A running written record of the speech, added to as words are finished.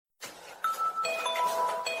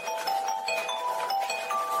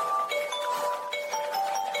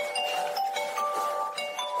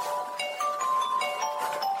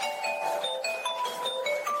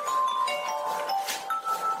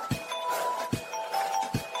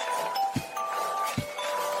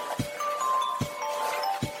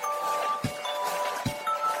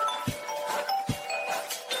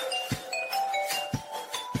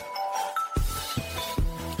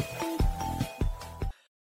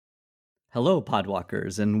Hello,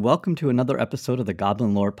 Podwalkers, and welcome to another episode of the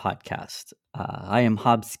Goblin Lore Podcast. I am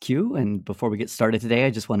Hobbs Q, and before we get started today,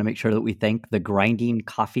 I just want to make sure that we thank the Grinding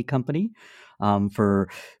Coffee Company for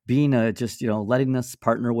being letting us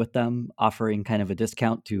partner with them, offering kind of a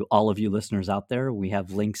discount to all of you listeners out there. We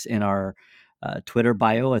have links in our Twitter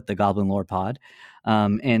bio at the Goblin Lore Pod,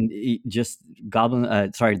 the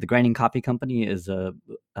Grinding Coffee Company is a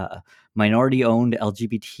minority-owned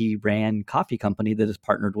LGBT-ran coffee company that is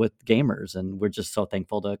partnered with gamers, and we're just so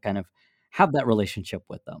thankful to kind of have that relationship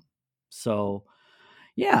with them. So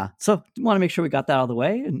want to make sure we got that out of the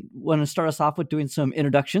way, and want to start us off with doing some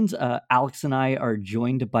introductions. Alex and I are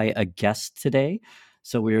joined by a guest today.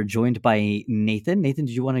 So we are joined by Nathan. Nathan,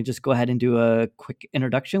 did you want to just go ahead and do a quick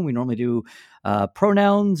introduction? We normally do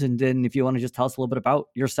pronouns, and then if you want to just tell us a little bit about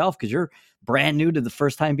yourself, because you're brand new to the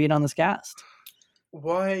first time being on this cast.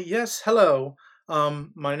 Why, yes, hello.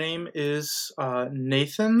 My name is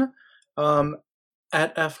Nathan,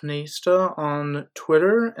 at FNasta on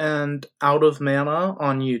Twitter and Out of Mana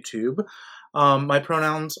on YouTube. My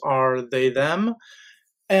pronouns are they, them,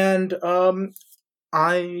 and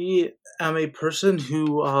I am a person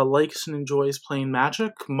who likes and enjoys playing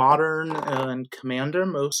Magic, Modern, and Commander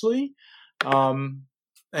mostly. And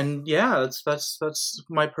yeah, that's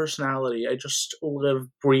my personality. I just live,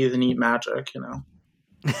 breathe, and eat Magic, you know.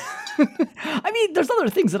 I mean, there's other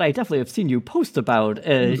things that I definitely have seen you post about.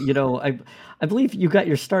 I believe you got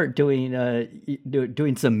your start doing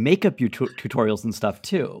some makeup tutorials and stuff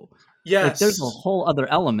too. Yes, like there's a whole other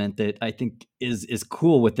element that I think is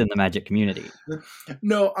cool within the Magic community.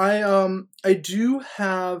 No, I do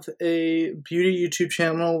have a beauty YouTube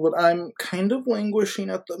channel that I'm kind of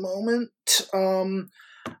languishing at the moment.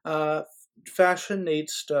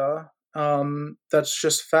 Fashionatesta. That's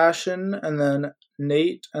just fashion and then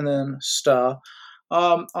Nate and then Sta.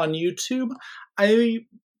 On YouTube,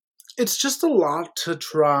 it's just a lot to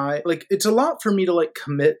try. Like, it's a lot for me to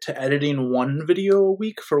commit to editing one video a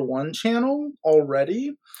week for one channel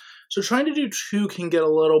already. So trying to do two can get a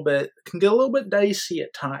little bit dicey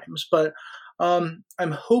at times. But I'm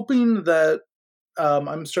hoping that I'm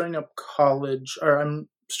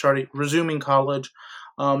resuming college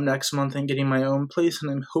next month and getting my own place,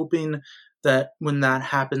 and I'm hoping that when that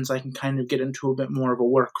happens, I can kind of get into a bit more of a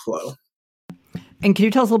workflow. And can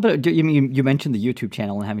you tell us a little bit? You mentioned the YouTube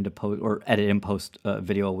channel and having to post or edit and post a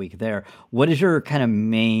video a week there. What is your kind of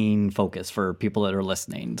main focus for people that are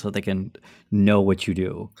listening so they can know what you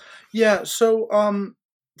do? Yeah, so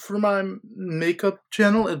for my makeup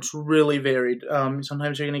channel, it's really varied.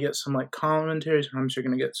 Sometimes you're going to get some commentary, sometimes you're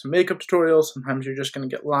going to get some makeup tutorials, sometimes you're just going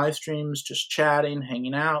to get live streams, just chatting,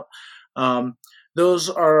 hanging out. I've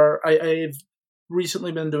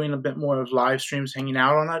recently been doing a bit more of live streams, hanging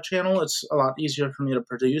out on that channel. It's a lot easier for me to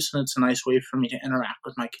produce, and it's a nice way for me to interact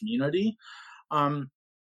with my community. On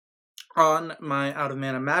my Out of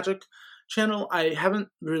Mana Magic channel, I haven't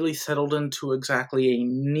really settled into exactly a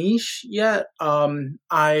niche yet.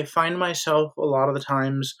 I find myself a lot of the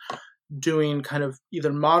times doing kind of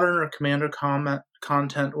either modern or commander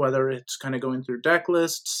content, whether it's kind of going through deck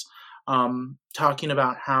lists, talking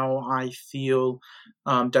about how I feel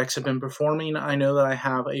decks have been performing. I know that I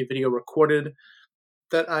have a video recorded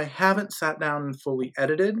that I haven't sat down and fully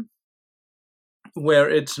edited, where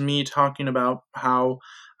it's me talking about how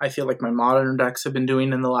I feel like my modern decks have been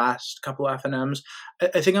doing in the last couple FNMs.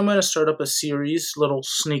 I think I'm going to start up a series, little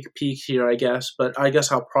sneak peek here, I guess, but I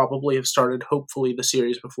guess I'll probably have started, hopefully, the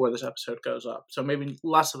series before this episode goes up, so maybe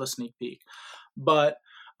less of a sneak peek. But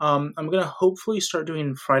I'm going to hopefully start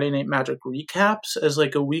doing Friday Night Magic recaps as a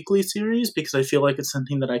weekly series, because I feel like it's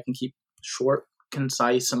something that I can keep short,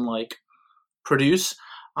 concise, and produce.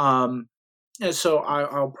 And so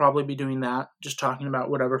I'll probably be doing that, just talking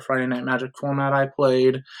about whatever Friday Night Magic format I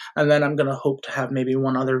played. And then I'm going to hope to have maybe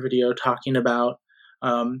one other video talking about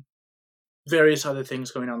various other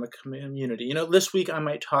things going on in the community. This week I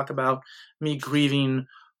might talk about me grieving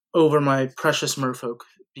over my precious merfolk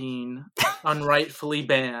being unrightfully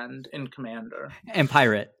banned in Commander. And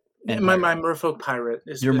Pirate. My merfolk pirate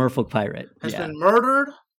is merfolk pirate has been murdered.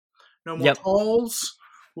 No more calls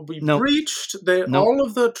will be breached. All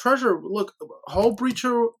of the treasure. Look, Hull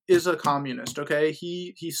Breacher is a communist. Okay,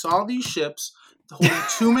 he saw these ships holding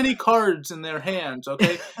too many cards in their hands.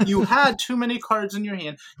 Okay, you had too many cards in your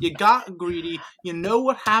hand. You got greedy. You know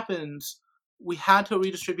what happens. We had to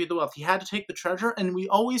redistribute the wealth. He had to take the treasure, and we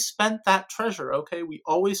always spent that treasure, okay? We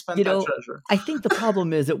always spent that treasure. I think the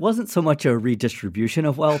problem is it wasn't so much a redistribution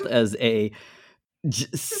of wealth as a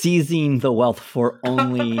seizing the wealth for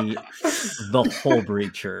only the Hull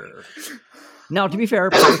Breacher. Now, to be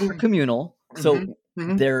fair, communal, so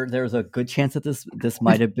there's a good chance that this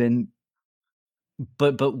might have been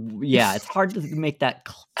but yeah, it's hard to make that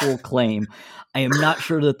full claim. I am not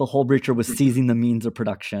sure that the Hullbreacher was seizing the means of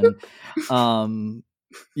production. I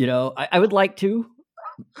would like to.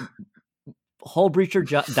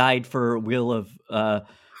 Hullbreacher died for Wheel of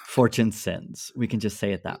Fortune sins. We can just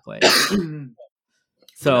say it that way.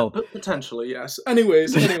 So potentially, yes.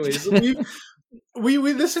 Anyways,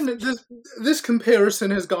 we this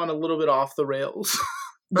comparison has gone a little bit off the rails.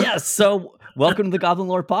 Yes. So welcome to the Goblin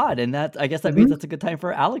Lore Pod, and I guess that means that's a good time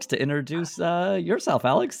for Alex to introduce yourself,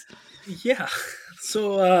 Alex. Yeah.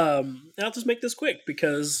 So I'll just make this quick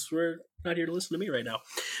because we're not here to listen to me right now.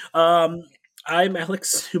 I'm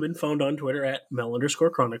Alex Newman, found on Twitter at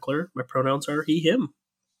Mel_Chronicler. My pronouns are he, him.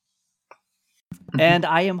 And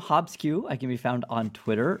I am HobbsQ. I can be found on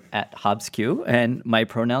Twitter at HobbsQ, and my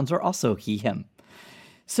pronouns are also he, him.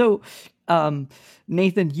 So,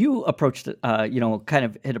 Nathan, you approached, kind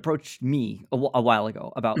of had approached me a while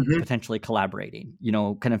ago about potentially collaborating,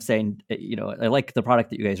 kind of saying, I like the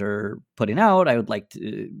product that you guys are putting out. I would like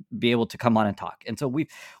to be able to come on and talk. And so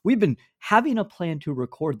we've been having a plan to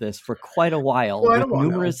record this for quite a while with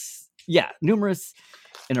numerous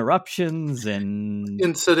interruptions and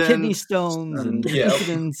incidents, kidney stones and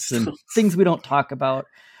incidents and things we don't talk about.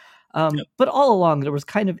 But all along, there was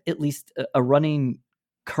kind of at least a running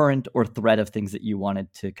current or thread of things that you wanted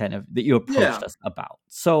to that you approached us about.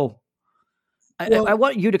 So I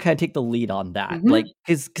want you to kind of take the lead on that,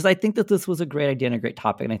 because I think that this was a great idea and a great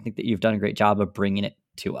topic, and I think that you've done a great job of bringing it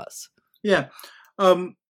to us. Yeah.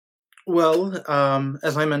 As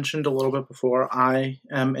I mentioned a little bit before, I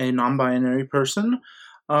am a non-binary person,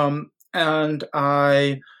 and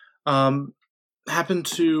I happen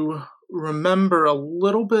to remember a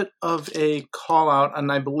little bit of a call out,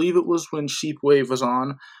 and I believe it was when Sheepwave was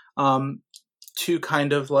on, to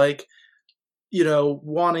kind of wanting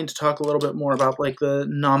to talk a little bit more about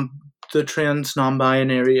the trans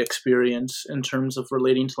non-binary experience in terms of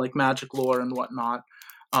relating to magic lore and whatnot.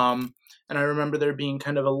 And I remember there being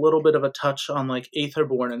kind of a little bit of a touch on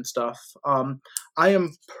Aetherborn and stuff. I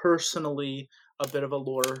am personally a bit of a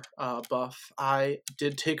lore buff. I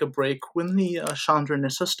did take a break when the Chandra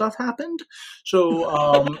Nissa stuff happened.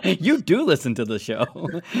 So you do listen to the show.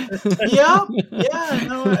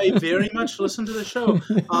 I very much listen to the show.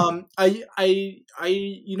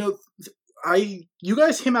 You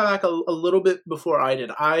guys came back a little bit before I did.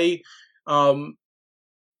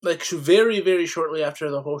 Very, very shortly after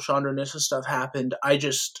the whole Chandra Nissa stuff happened, I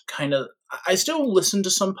just I still listen to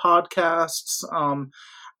some podcasts,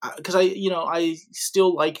 because I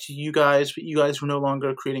still liked you guys, but you guys were no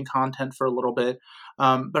longer creating content for a little bit.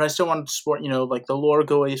 But I still wanted to support, the Lore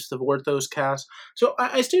Goes, the Vorthos cast. So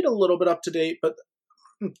I stayed a little bit up to date, but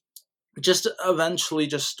just eventually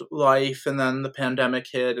just life, and then the pandemic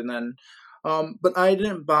hit, and then, but I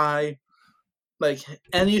didn't buy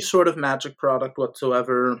any sort of Magic product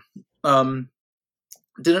whatsoever.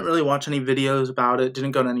 Didn't really watch any videos about it.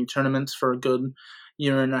 Didn't go to any tournaments for a good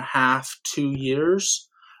year and a half, 2 years.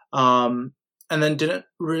 And then didn't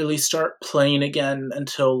really start playing again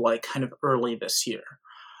until kind of early this year.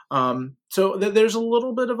 So there's a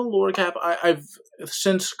little bit of a lore gap. I've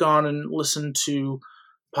since gone and listened to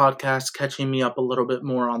podcasts catching me up a little bit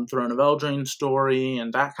more on Throne of Eldraine story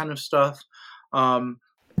and that kind of stuff.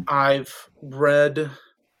 I've read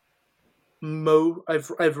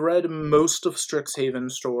I've read most of Strixhaven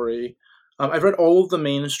story. I've read all of the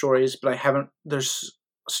main stories, but I haven't. I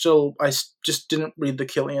just didn't read the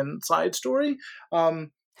Killian side story.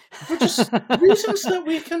 Which is reasons that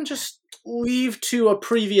we can just leave to a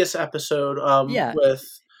previous episode.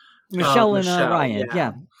 With Michelle and Ryan.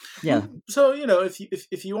 Yeah. So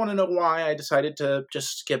if you want to know why I decided to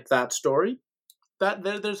just skip that story,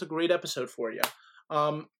 there's a great episode for you.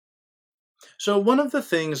 So one of the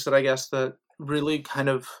things that I guess that really kind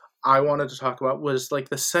of I wanted to talk about was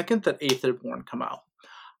the second that Aetherborn come out.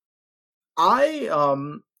 I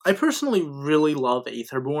personally really love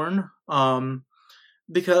Aetherborn,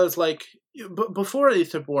 because before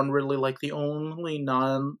Aetherborn, really the only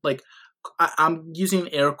I'm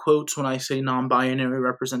using air quotes when I say non-binary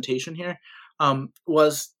representation here,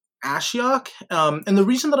 was Ashiok, and the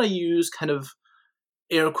reason that I use kind of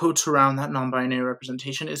air quotes around that non-binary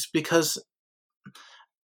representation is because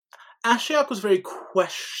Ashiok was very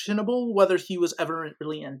questionable whether he was ever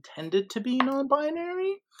really intended to be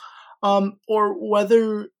non-binary, or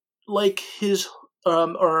whether his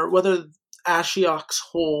or whether Ashiok's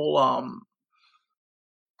whole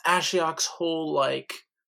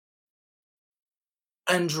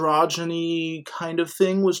androgyny kind of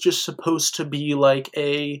thing was just supposed to be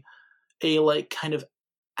a kind of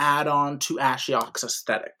add-on to Ashiok's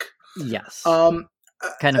aesthetic. Yes.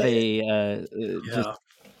 kind of a just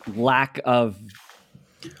lack of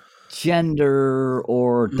gender,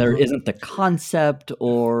 or there isn't the concept,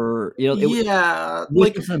 or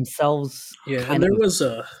like themselves. And there was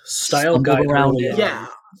a style guide around early it. on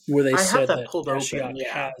where they said that pulled open. Ashiok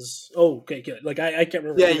has. Oh, okay, good. Like I can't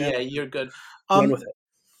remember. You're good. Run with it.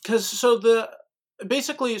 Because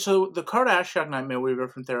basically, the card Ashiok Nightmare Weaver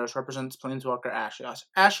from Theros represents Planeswalker Ashiok.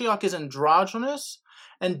 Ashiok is androgynous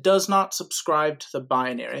and does not subscribe to the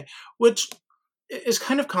binary, which is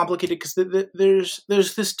kind of complicated because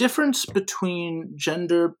there's this difference between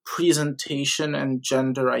gender presentation and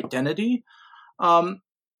gender identity, and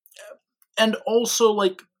also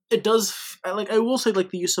like it does like I will say like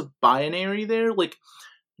the use of binary there like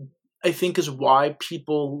I think is why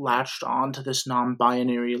people latched on to this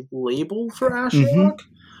non-binary label for Ashiok.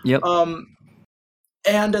 Yep.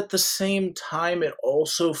 And at the same time, it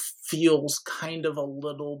also feels kind of a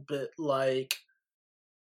little bit like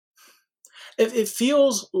it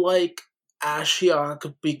feels like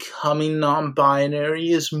Ashiok becoming non-binary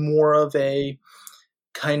is more of a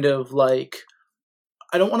kind of like,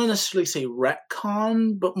 I don't want to necessarily say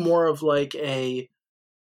retcon, but more of like a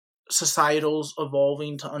societal's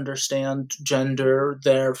evolving to understand gender,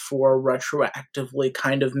 therefore retroactively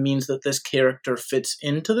kind of means that this character fits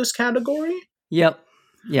into this category. Yep.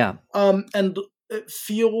 Yeah. And it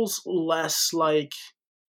feels less like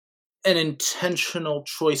an intentional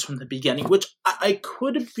choice from the beginning, which I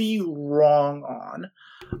could be wrong on,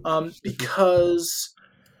 because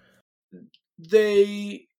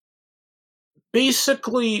they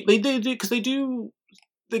basically they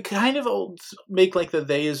kind of make like the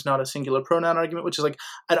they is not a singular pronoun argument, which is like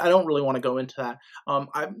I don't really want to go into that.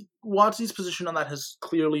 WotC's position on that has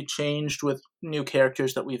clearly changed with new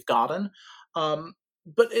characters that we've gotten,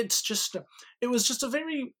 but it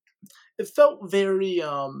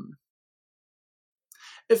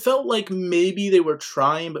felt like maybe they were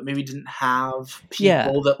trying, but maybe didn't have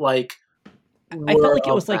people that like. I felt like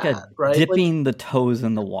it was like dipping the toes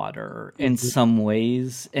in the water in some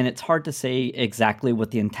ways, and it's hard to say exactly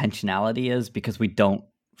what the intentionality is because we don't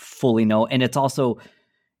fully know. And it's also,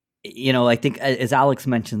 I think as Alex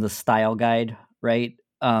mentioned, the style guide, right?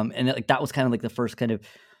 And that was kind of like the first kind of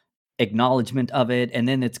acknowledgement of it, and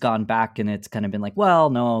then it's gone back and it's kind of been like, well,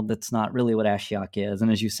 no, that's not really what Ashiok is. And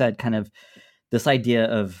as you said, kind of this idea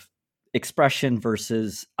of expression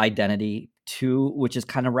versus identity too, which is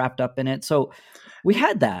kind of wrapped up in it. So we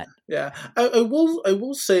had that. Yeah. I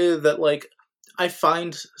will say that like I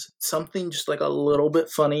find something just like a little bit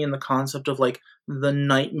funny in the concept of like the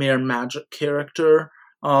nightmare magic character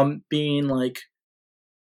being like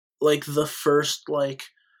the first like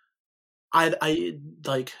I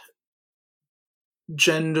like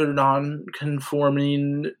gender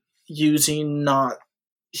non-conforming using not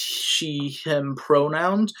she him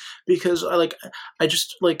pronouns, because I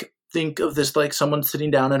just like think of this like someone sitting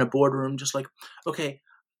down in a boardroom just like, okay,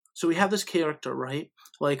 so we have this character, right?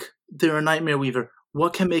 Like they're a nightmare weaver.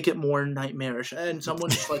 What can make it more nightmarish? And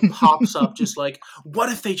someone just like pops up just like, what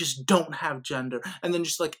if they just don't have gender? And then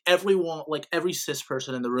just like everyone, like every cis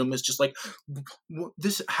person in the room is just like,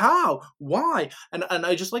 this, how, why? And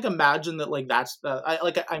I just like imagine that like that's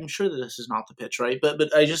I'm sure that this is not the pitch, right? But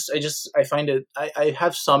I find it, I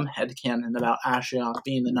have some headcanon about Ashiok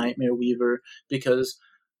being the nightmare weaver because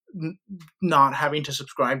not having to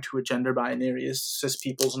subscribe to a gender binary is cis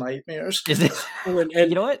people's nightmares. Is it? And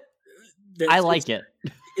you know what? I like it.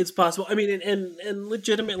 It's possible. I mean, and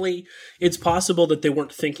legitimately, it's possible that they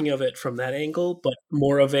weren't thinking of it from that angle, but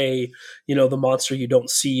more of a, the monster you don't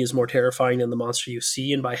see is more terrifying than the monster you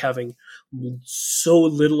see. And by having so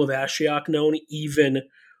little of Ashiok known, even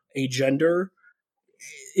a gender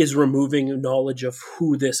is removing knowledge of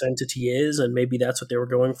who this entity is. And maybe that's what they were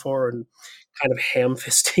going for, and kind of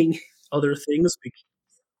ham-fisting other things.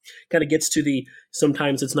 Kind of gets to the,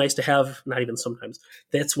 sometimes it's nice to have, not even sometimes,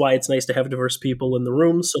 that's why it's nice to have diverse people in the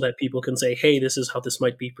room so that people can say, hey, this is how this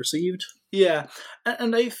might be perceived. Yeah.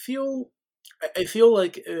 And I feel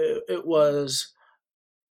like it was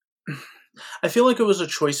a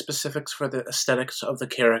choice specific for the aesthetics of the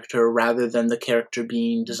character rather than the character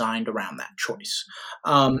being designed around that choice.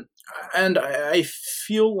 And I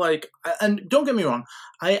feel like, and don't get me wrong,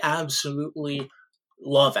 I absolutely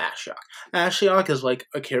love Ashiok. Ashiok is like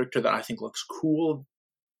a character that I think looks cool.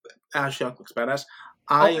 Ashiok looks badass.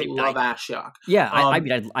 I love Ashiok. Yeah,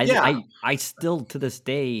 I still to this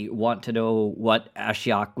day want to know what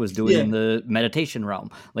Ashiok was doing in the meditation realm.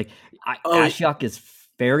 Like Ashiok is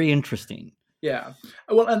very interesting. Yeah.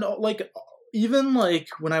 Well, and like even like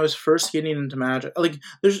when I was first getting into Magic, like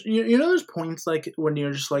there's there's points like when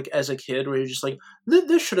you're just like as a kid where you're just like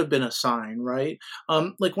this should have been a sign, right?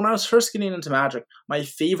 Like when I was first getting into Magic, my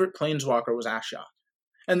favorite Planeswalker was Ashiok,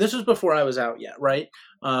 and this was before I was out yet, right?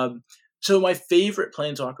 So my favorite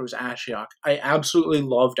Planeswalker was Ashiok. I absolutely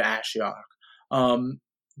loved Ashiok.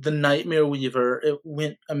 The Nightmare Weaver, it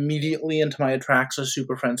went immediately into my Atraxa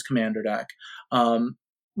Super Friends Commander deck.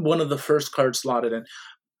 One of the first cards slotted in.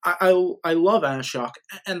 I love Ashiok,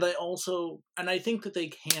 and I think that they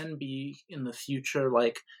can be in the future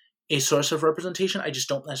like a source of representation. I just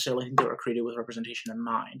don't necessarily think they were created with representation in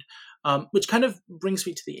mind. Which kind of brings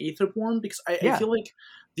me to the Aetherborn, because I feel like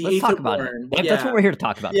the Let's Aetherborn. talk about it. That's what we're here to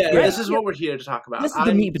talk about. Yeah, this is what we're here to talk about. This is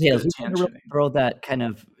the meat and potatoes. We want to really throw that kind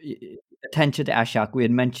of attention to Ashiok. We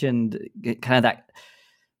had mentioned kind of that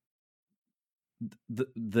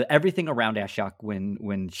the everything around Ashiok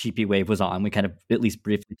when Sheepy Wave was on. We kind of at least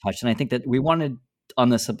briefly touched, and I think that we wanted on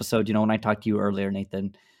this episode, when I talked to you earlier,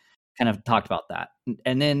 Nathan, kind of talked about that,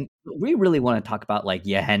 and then we really want to talk about like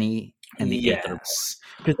Yahenni and the Aetherborn,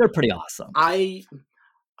 because they're pretty awesome. I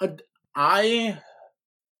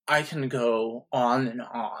can go on,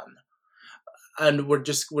 and we're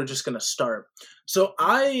just gonna start. So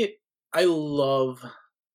I absolutely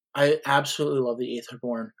love the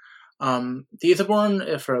Aetherborn. The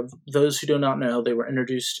Aetherborn, for those who do not know, they were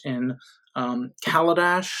introduced in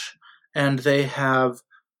Kaladesh, and they have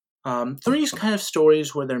three kind of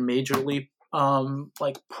stories where they're majorly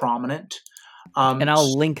like prominent. And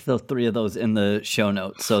I'll link the three of those in the show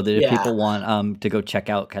notes, so that if people want to go check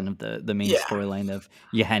out kind of the main storyline of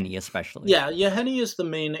Yahenni, especially. Yeah, Yahenni is the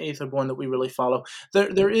main Aetherborn that we really follow.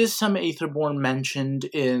 There is some Aetherborn mentioned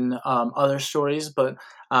in other stories, but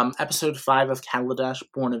episode 5 of Kaladesh,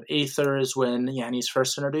 Born of Aether, is when Yahenni's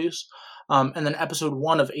first introduced. And then episode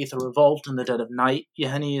 1 of Aether Revolt, in the Dead of Night,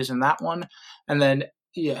 Yahenni is in that one. And then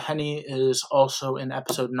Yahenni is also in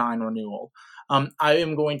episode 9, Renewal. I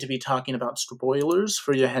am going to be talking about spoilers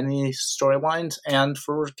for Yahenni storylines and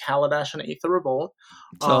for Kaladesh and Aether Revolt.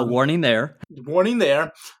 So warning there. Warning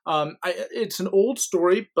there. It's an old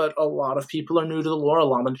story, but a lot of people are new to the lore. A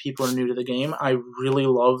lot of people are new to the game. I really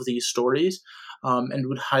love these stories and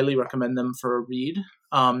would highly recommend them for a read.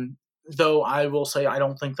 Though I will say I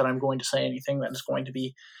don't think that I'm going to say anything that is going to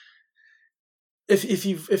be...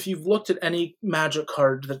 If you've looked at any Magic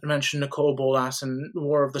card that mentioned Nicole Bolas and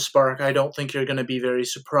War of the Spark, I don't think you're going to be very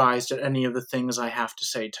surprised at any of the things I have to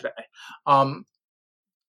say today.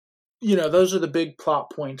 Those are the big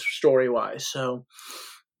plot points story-wise. So,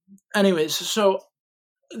 anyways,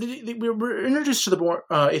 we were introduced to the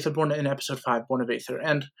Aetherborn in episode 5, Born of Aether,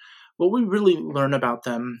 and what we really learn about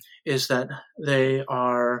them is that they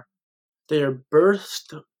are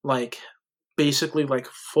birthed like basically like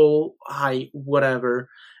full height, whatever,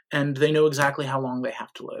 and they know exactly how long they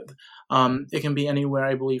have to live. It can be anywhere,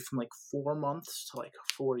 I believe, from like 4 months to like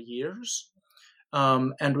 4 years.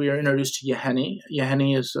 And we are introduced to Yahenni.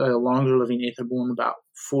 Yahenni is a longer living Aetherborn, about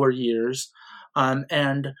 4 years.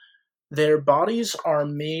 And their bodies are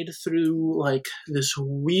made through like this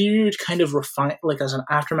weird kind of like as an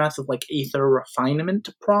aftermath of like Aether refinement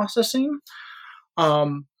processing.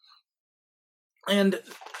 And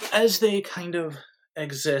as they kind of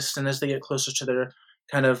exist and as they get closer to their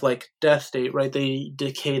kind of like death date, right,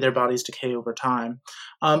 their bodies decay over time.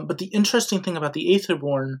 But the interesting thing about the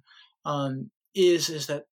Aetherborn is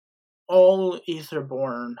that all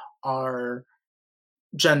Aetherborn are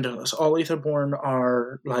genderless. All Aetherborn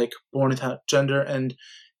are like born without gender, and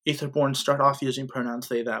Aetherborn start off using pronouns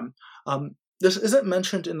they, them. This isn't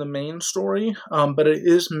mentioned in the main story, but it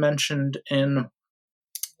is mentioned in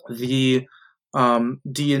the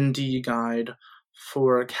D&D guide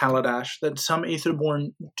for Kaladesh that some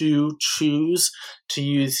Aetherborn do choose to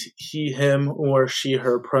use he, him, or she,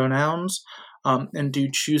 her pronouns, and do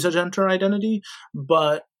choose a gender identity,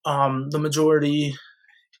 but the majority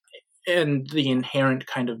and the inherent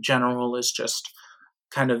kind of general is just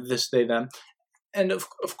kind of this, they, them. And of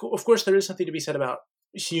course, there is something to be said about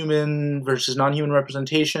human versus non-human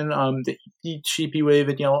representation. The sheepy wave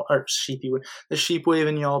and y'all, or the sheep wave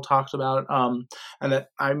and y'all talked about, and that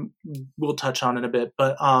I will touch on in a bit.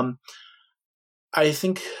 But I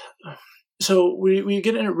think so. We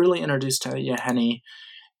get really introduced to Yahenni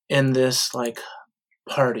in this like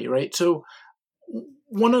party, right? So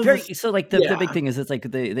one of the big thing is it's like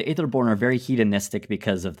the Aetherborn are very hedonistic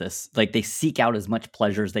because of this. Like they seek out as much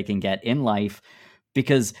pleasure as they can get in life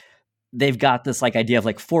because they've got this like idea of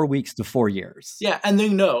like 4 weeks to 4 years. Yeah, and they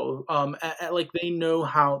know, like they know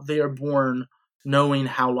how they are born, knowing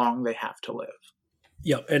how long they have to live.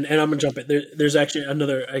 Yeah, and I'm gonna jump in. There's actually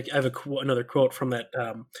another. I have another quote from that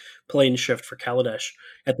plane shift for Kaladesh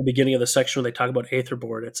at the beginning of the section where they talk about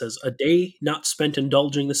Aetherborn. It says, "A day not spent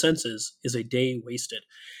indulging the senses is a day wasted."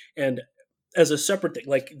 And as a separate thing,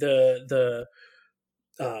 like the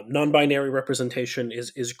non-binary representation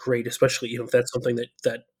is great, especially if that's something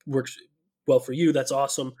that works well for you. That's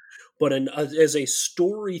awesome. But as a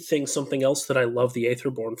story thing, something else that I love the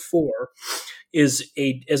Aetherborn for is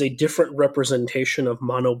as a different representation of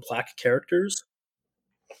mono black characters,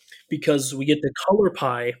 because we get the color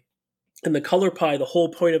pie, and the color pie, the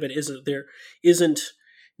whole point of it isn't there isn't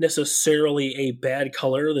necessarily a bad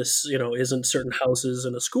color. This isn't certain houses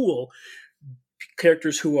in a school.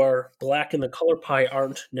 Characters who are black in the color pie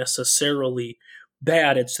aren't necessarily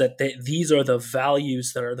bad. It's that these are the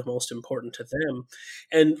values that are the most important to them.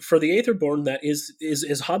 And for the Aetherborn, that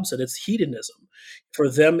is Hobbes said, it's hedonism. For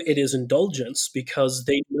them, it is indulgence, because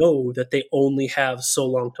they know that they only have so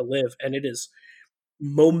long to live, and it is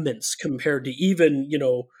moments compared to even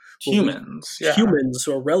Humans, humans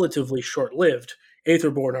who are relatively short lived.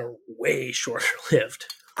 Aetherborn are way shorter lived.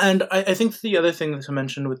 And I think the other thing to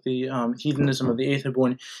mention with the hedonism of the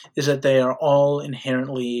Aetherborn is that they are all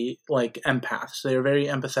inherently like empaths. They are very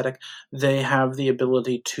empathetic. They have the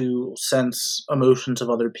ability to sense emotions of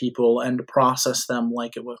other people and process them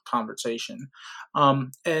like it was conversation.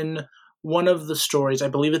 And one of the stories, I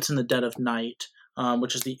believe it's in The Dead of Night,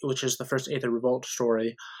 which is the first Aether Revolt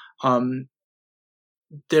story.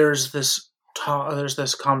 There's this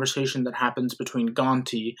conversation that happens between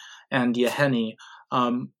Gonti and Yahenni,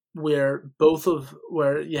 where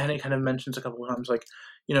Yahenni kind of mentions a couple of times, like,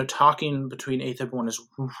 talking between Aetherborn is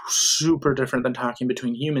super different than talking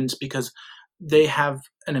between humans, because they have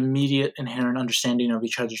an immediate inherent understanding of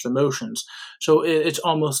each other's emotions. So it's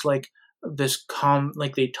almost like this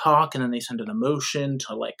like they talk and then they send an emotion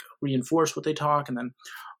to like reinforce what they talk, and then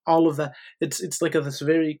all of that. It's like this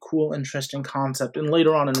very cool, interesting concept. And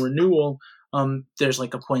later on in Renewal, there's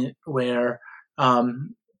like a point where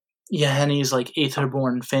Yahenni's like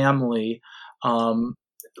Aetherborn family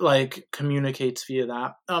like communicates via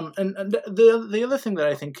that. And the other thing that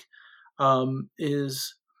I think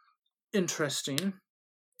is interesting,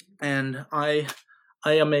 and I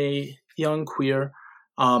am a young queer,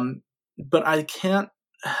 but I can't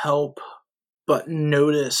help but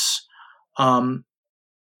notice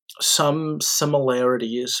some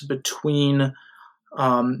similarities between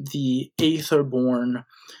the Aetherborn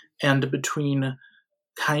and between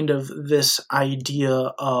kind of this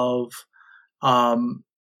idea of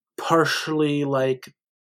partially like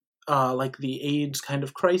the AIDS kind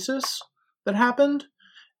of crisis that happened,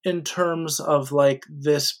 in terms of like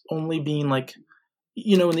this only being like,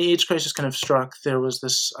 when the AIDS crisis kind of struck, there was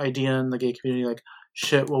this idea in the gay community like,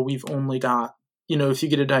 shit, well, we've only got, if you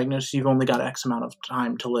get a diagnosis, you've only got X amount of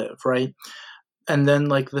time to live, right? And then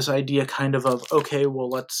like this idea kind of okay, well,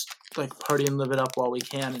 let's like party and live it up while we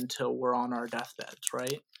can until we're on our deathbeds,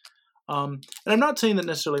 right? And I'm not saying that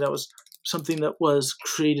necessarily that was something that was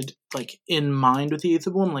created like in mind with the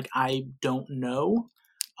Aetherborn. Like, I don't know,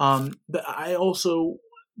 but I also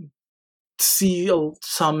see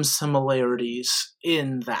some similarities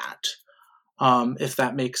in that, if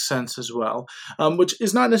that makes sense as well. Which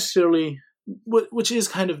is not necessarily, which is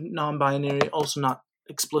kind of non-binary, also not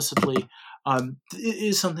explicitly. It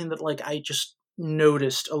is something that like I just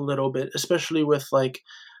noticed a little bit, especially with like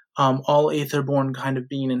all Aetherborn kind of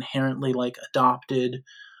being inherently like adopted.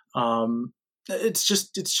 It's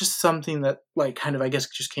just something that like kind of, I guess,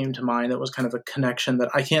 just came to mind. That was kind of a connection that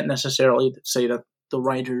I can't necessarily say that the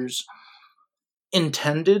writers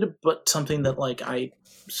intended, but something that like I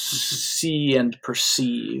see and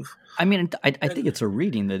perceive. I mean, I think it's a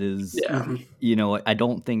reading that is, I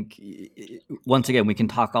don't think, once again, we can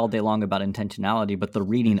talk all day long about intentionality, but the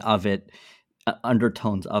reading of it,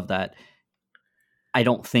 undertones of that, I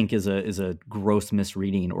don't think is a gross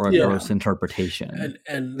misreading or a gross interpretation.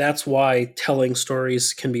 And that's why telling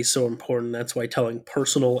stories can be so important. That's why telling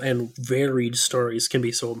personal and varied stories can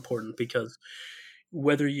be so important, because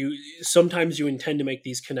sometimes you intend to make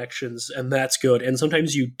these connections, and that's good, and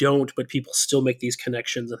sometimes you don't, but people still make these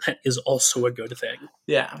connections, and that is also a good thing.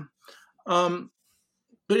 Yeah. But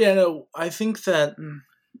yeah, no, I think that, and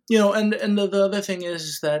the other thing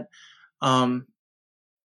is that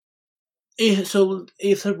so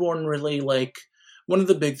Aetherborn really, like, one of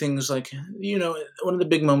the big things, like, one of the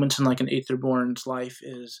big moments in like an Aetherborn's life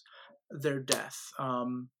is their death.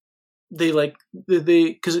 They like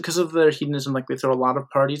they because of their hedonism, like they throw a lot of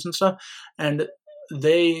parties and stuff, and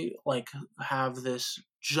they like have this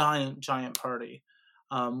giant party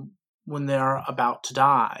when they're about to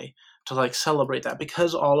die, to like celebrate that,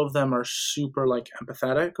 because all of them are super like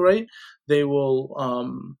empathetic, right? They will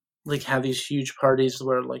like have these huge parties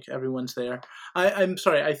where like everyone's there. I'm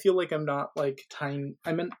sorry, I feel like I'm not like tying.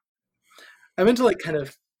 I meant to like kind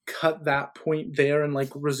of cut that point there and like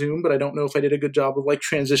resume, but I don't know if I did a good job of like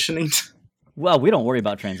transitioning. Well, we don't worry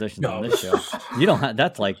about transitions on No. this show. You don't have,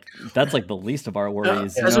 that's like the least of our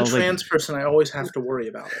worries. As a like, trans person, I always have to worry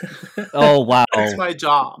about it. oh wow, It's my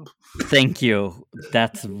job. thank you.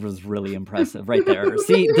 That was really impressive right there.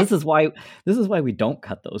 See, this is why we don't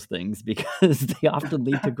cut those things, because they often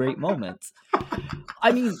lead to great moments.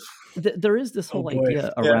 I mean, there is this whole boy.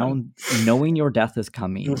 idea around knowing your death is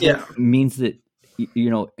coming. Yeah. Means that, you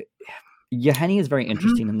know, Yahenni is very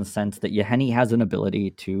interesting in the sense that Yahenni has an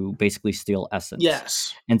ability to basically steal essence.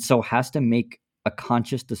 Yes. And so has to make a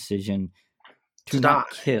conscious decision to not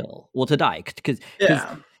die. kill. Well, to die.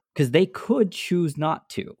 Because they could choose not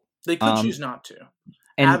to. They could choose not to.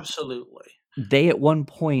 And absolutely. They at one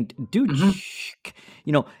point do,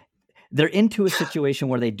 you know, they're into a situation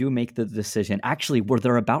where they do make the decision, actually, where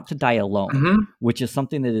they're about to die alone, which is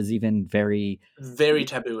something that is even very... very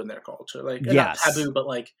taboo in their culture. Like, yes. Not taboo, but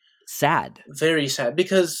like... sad. Very sad,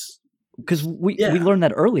 because we learned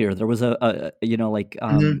that earlier. There was a you know, like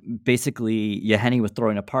basically Yahenni was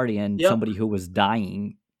throwing a party, and somebody who was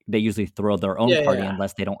dying, they usually throw their own party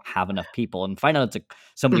unless they don't have enough people, and find out it's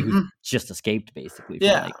somebody who's just escaped basically from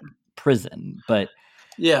like prison. But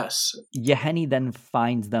yes, Yahenni then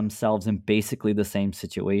finds themselves in basically the same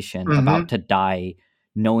situation, about to die,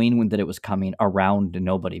 knowing that it was coming, around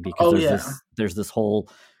nobody, because there's this whole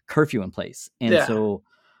curfew in place, and so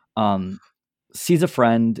sees a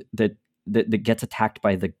friend that gets attacked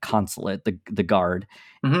by the consulate, the guard,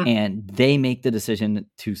 and they make the decision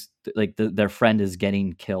to like their friend is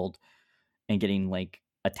getting killed and getting like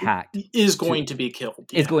attacked, is going to be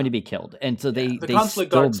killed, is going to be killed, and so the consulate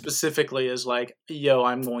guard specifically is like, yo,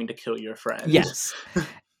 I'm going to kill your friend. Yes.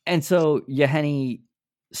 And so Yahenni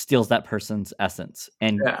steals that person's essence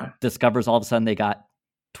and discovers all of a sudden they got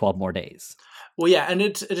 12 more days. Well, yeah, and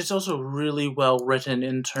it's also really well written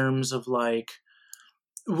in terms of like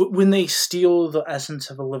when they steal the essence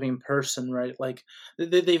of a living person, right? Like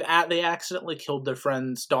they accidentally killed their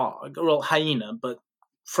friend's dog, well, hyena, but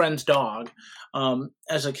friend's dog,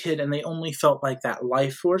 as a kid, and they only felt like that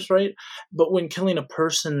life force, right? But when killing a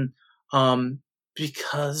person,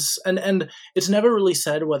 because and it's never really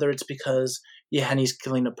said whether it's because Yahenni's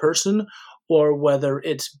killing a person or whether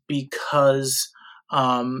it's because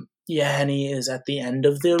Yahenni is at the end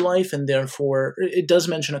of their life, and therefore it does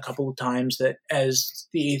mention a couple of times that as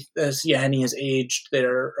Yahenni has aged,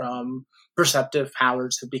 their perceptive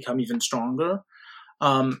powers have become even stronger.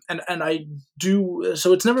 And I do,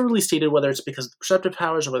 so it's never really stated whether it's because of the perceptive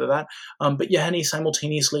powers or whether that, but Yahenni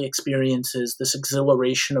simultaneously experiences this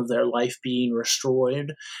exhilaration of their life being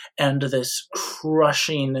destroyed and this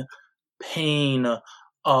crushing pain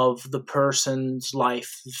of the person's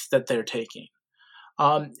life that they're taking.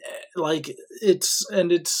 Like it's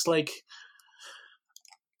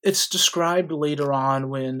described later on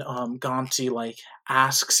when Gonti like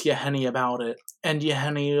asks Yahenni about it, and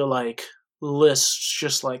Yahenni like lists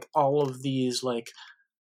just like all of these like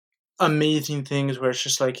amazing things where it's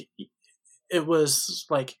just like it was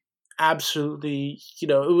like absolutely, you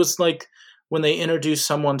know, it was like when they introduce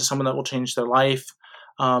someone to someone that will change their life,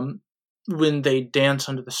 when they dance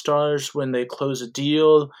under the stars, when they close a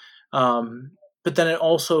deal, but then it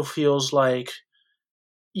also feels like,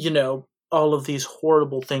 you know, all of these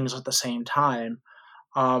horrible things at the same time.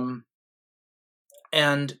 And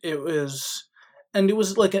it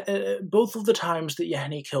was like both of the times that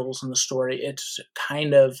Yahenni kills in the story, it's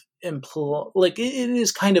kind of it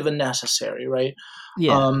is kind of unnecessary, right?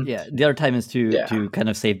 Yeah, The other time is to kind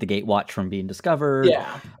of save the Gatewatch from being discovered.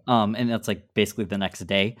 Yeah. And that's like basically the next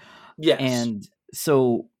day. Yes. And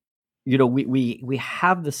so, you know, we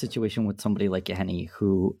have the situation with somebody like Yahenni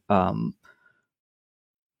who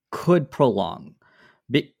could prolong,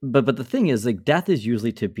 but the thing is, like, death is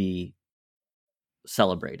usually to be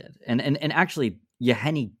celebrated, and actually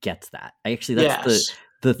Yahenni gets that. That's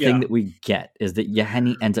the thing that we get, is that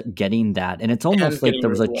Yahenni ends up getting that, and it's almost like there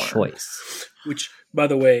was a choice. Which, by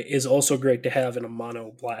the way, is also great to have in a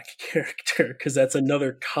mono black character, because that's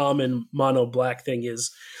another common mono black thing,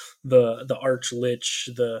 is the arch-lich,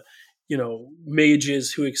 the, you know,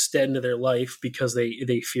 mages who extend their life because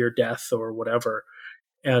they fear death or whatever,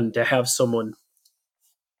 and to have someone,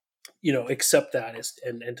 you know, accept that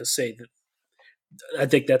and to say that, I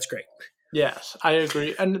think that's great. Yes, I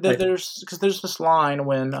agree. And there's this line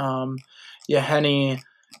when Yahenni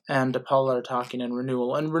and Apollo are talking in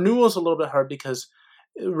Renewal, and Renewal is a little bit hard because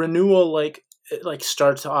Renewal, like, it like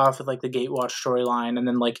starts off with like the Gatewatch storyline, and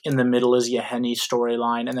then like in the middle is Yahenni's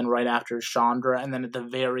storyline, and then right after is Chandra, and then at the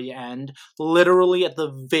very end, literally at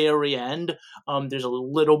the very end, there's a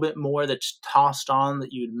little bit more that's tossed on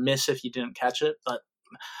that you'd miss if you didn't catch it. But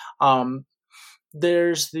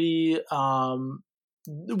there's the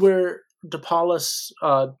where Depalis,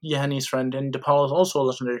 Yahenni's friend, and Depalis also a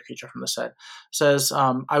legendary creature from the set, says,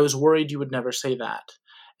 "I was worried you would never say that."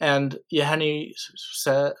 And Yahenni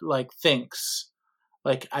said, like, thinks,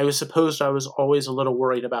 like, I was always a little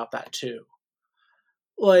worried about that too.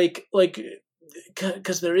 Like,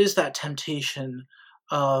 because there is that temptation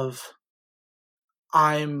of,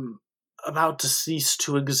 I'm about to cease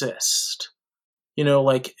to exist. You know,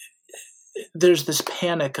 like, there's this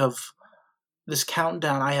panic of this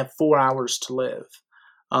countdown. I have 4 hours to live.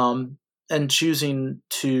 And choosing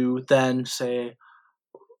to then say,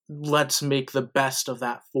 let's make the best of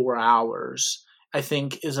that 4 hours, I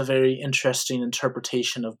think is a very interesting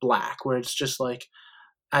interpretation of Black, where it's just like,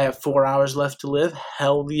 I have 4 hours left to live.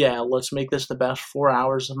 Hell yeah, let's make this the best 4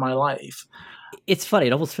 hours of my life. It's funny.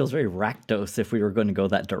 It almost feels very Rakdos if we were going to go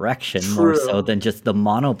that direction, more so than just the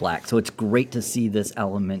mono Black. So it's great to see this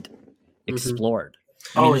element explored.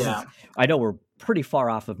 I know we're pretty far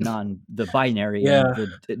off of the binary and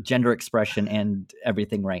the gender expression and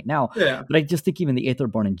everything right now. Yeah. But I just think even the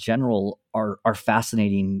Aetherborn in general are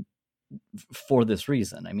fascinating for this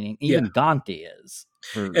reason. I mean, even Gonti is.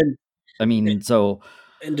 And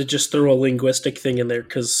to just throw a linguistic thing in there,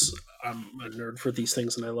 because I'm a nerd for these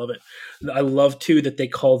things and I love it. I love too that they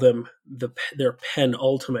call them their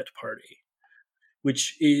penultimate party,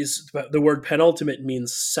 which is, the word penultimate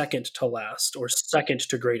means second to last or second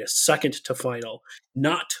to greatest, second to final,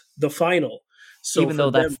 not the final. So even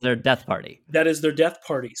though that's their death party. That is their death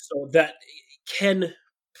party. So that can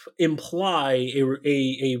imply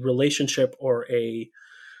a relationship or a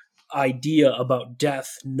idea about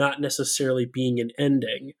death not necessarily being an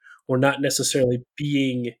ending, or not necessarily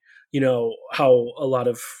being, how a lot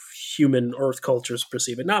of human Earth cultures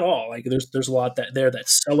perceive it. Not all. Like there's a lot that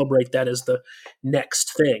celebrate that as the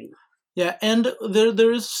next thing. Yeah, and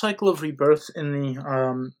there is a cycle of rebirth in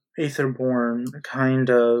the Aetherborn kind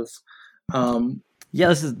of.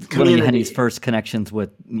 This is one of Yahenni's first connections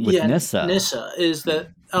with Nissa. Nissa is that,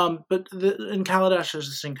 but in Kaladesh there's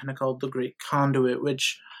this thing kind of called the Great Conduit,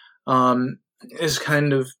 which is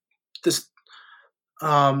kind of this,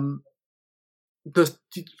 the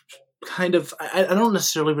kind of, I don't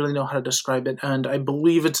necessarily really know how to describe it, and I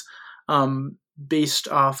believe it's based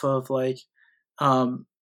off of like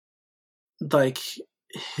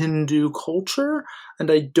Hindu culture, and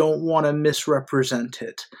I don't want to misrepresent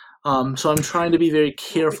it. So I'm trying to be very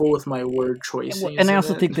careful with my word choices. And I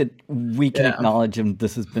also think that we can acknowledge, and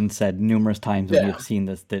this has been said numerous times when we've seen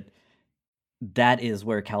this, that is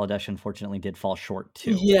where Kaladesh unfortunately did fall short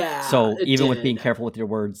too. Yeah. So even with being careful with your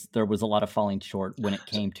words, there was a lot of falling short when it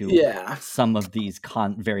came to some of these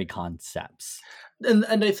very concepts. And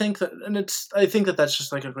I think that that's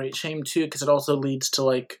just like a great shame too, because it also leads to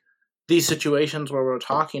like these situations where we're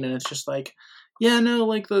talking and it's just like,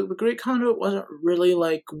 like the Great Conduit wasn't really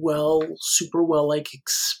like super well like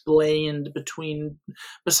explained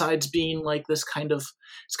besides being like this kind of,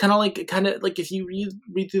 it's kind of like if you read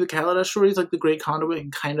through the Kaladesh stories, like the Great Conduit can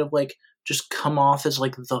kind of like just come off as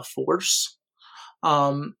like the Force,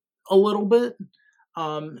 a little bit.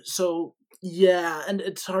 So yeah, and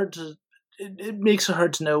it's hard to, it makes it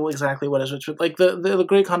hard to know exactly what is which. Like the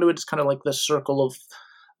Great Conduit is kind of like this circle of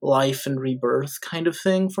life and rebirth kind of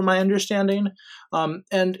thing, from my understanding.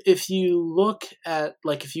 And if you look at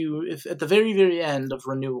if at the very, very end of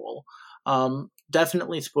Renewal,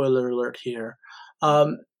 definitely spoiler alert here,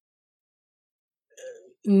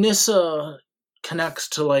 Nissa connects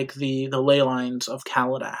to like the ley lines of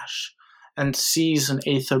Kaladesh and sees an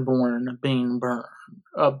Aetherborn being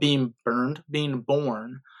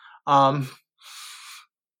born.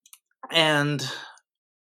 And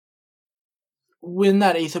when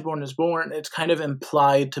that Aetherborn is born, it's kind of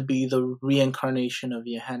implied to be the reincarnation of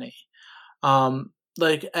Yahenni.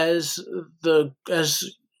 As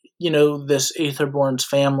this Aetherborn's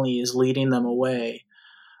family is leading them away,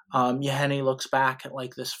 Yahenni looks back at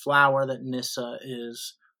like this flower that Nissa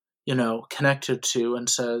is, connected to, and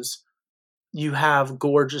says, "You have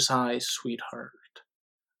gorgeous eyes, sweetheart."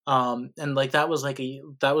 And like that was like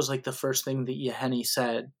the first thing that Yahenni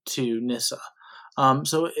said to Nissa.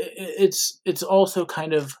 So it's also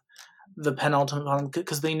kind of the penultimate one,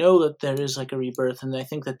 because they know that there is like a rebirth, and I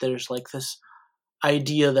think that there's like this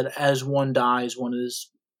idea that as one dies, one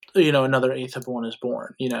is, another Aetherborn is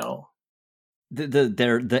born.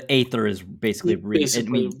 The Aether is basically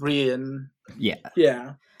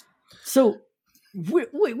yeah. So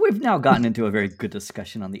we've now gotten into a very good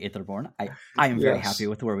discussion on the Aetherborn. I am very happy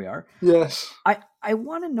with where we are. Yes. I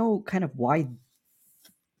want to know kind of why,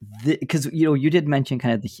 because you did mention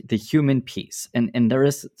kind of the human piece, and there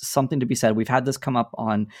is something to be said. We've had this come up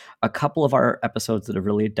on a couple of our episodes that have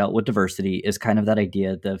really dealt with diversity. Is kind of that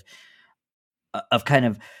idea of kind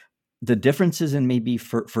of the differences in maybe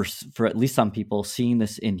for at least some people seeing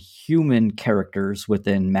this in human characters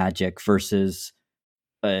within Magic versus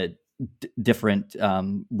different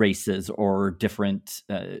races or different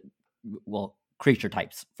creature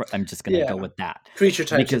types. I'm just going to go with that. Creature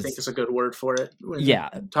types, I think, is a good word for it.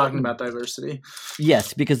 When talking about diversity.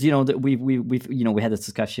 Yes, because that we've we had this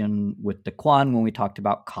discussion with Daquan when we talked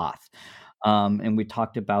about Koth. And we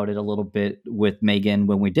talked about it a little bit with Megan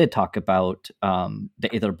when we did talk about the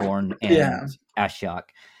Aetherborn and Ashiok.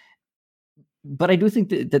 But I do think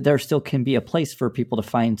that there still can be a place for people to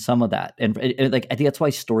find some of that. And like, I think that's why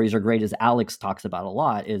stories are great, as Alex talks about a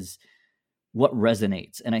lot, is what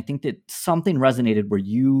resonates. And I think that something resonated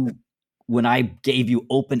when I gave you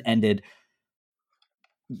open-ended,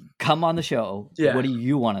 come on the show, what do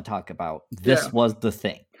you want to talk about? This was the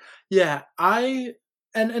thing. Yeah,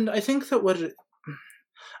 And I think that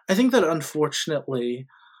unfortunately,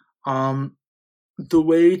 the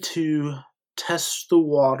way to test the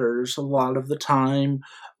waters a lot of the time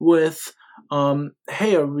with,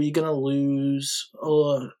 hey, are we gonna lose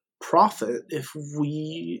profit if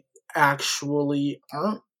we actually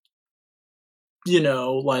aren't,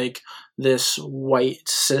 like this white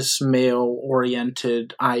cis male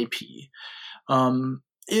oriented IP,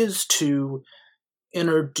 is to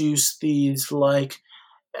introduce these like.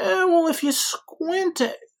 Well, if you squint,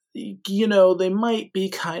 they might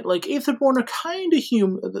be like Aetherborn are kind of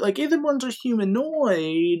human. Like Aetherborns are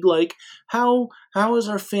humanoid. Like how is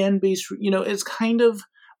our fan base? It's kind of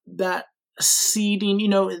that seeding.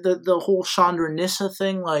 The whole Chandra Nissa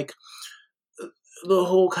thing. Like the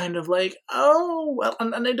whole kind of like, oh well,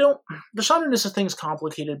 and I don't. The Chandra Nissa thing is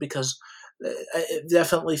complicated because it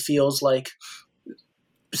definitely feels like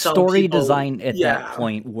story design at that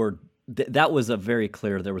point were. That was a very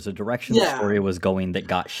clear. There was a direction the story was going that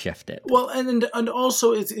got shifted. Well, and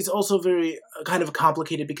also it's also very kind of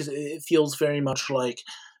complicated because it feels very much like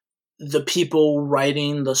the people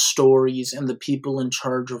writing the stories and the people in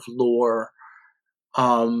charge of lore,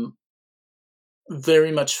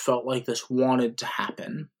 very much felt like this wanted to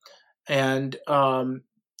happen. And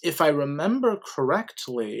if I remember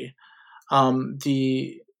correctly,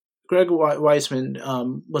 the Greg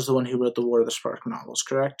Weisman was the one who wrote the War of the Spark novels,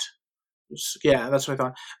 correct? Yeah, that's what I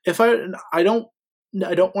thought. I don't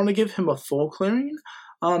want to give him a full clearing.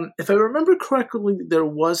 If I remember correctly, there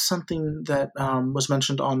was something that was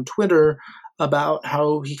mentioned on Twitter about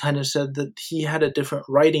how he kind of said that he had a different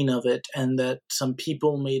writing of it, and that some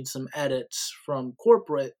people made some edits from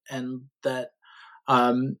corporate, and that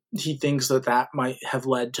he thinks that might have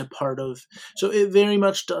led to part of. So it very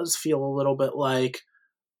much does feel a little bit like.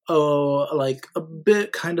 Like a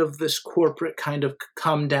bit kind of this corporate kind of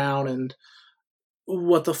come down and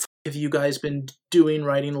what the have you guys been doing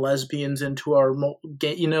writing lesbians into our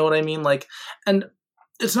game? You know what I mean? Like, and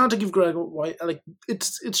it's not to give Greg White, like,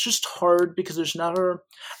 it's just hard because there's never,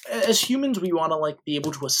 as humans, we want to like be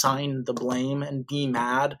able to assign the blame and be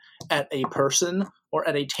mad at a person or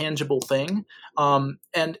at a tangible thing.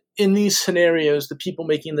 And in these scenarios, the people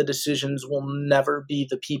making the decisions will never be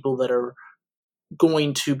the people that are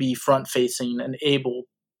going to be front facing and able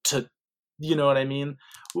to, you know what I mean?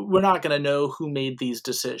 We're not going to know who made these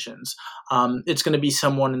decisions. It's going to be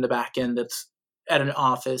someone in the back end that's at an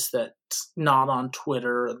office that's not on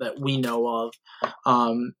Twitter that we know of.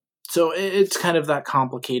 So it's kind of that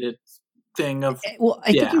complicated thing of. Well,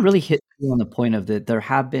 I think you really hit on the point of that. There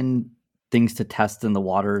have been things to test in the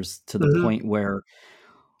waters to the point where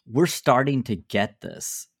we're starting to get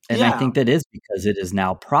this. And I think that is because it is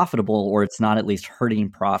now profitable, or it's not at least hurting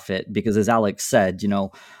profit. Because as Alex said,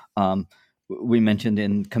 we mentioned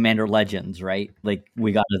in Commander Legends, right? Like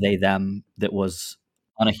we got a they them that was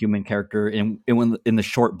on a human character, and in the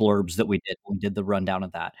short blurbs that we did the rundown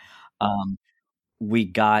of that. We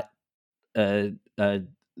got the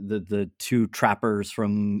two trappers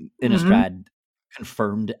from Innistrad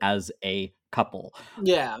confirmed as a couple.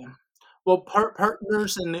 Yeah. Well,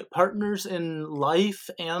 partners in life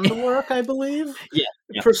and work, I believe. Yeah.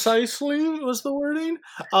 Precisely was the wording.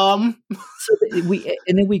 So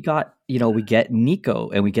we got we get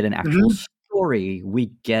Nico, and we get an actual story.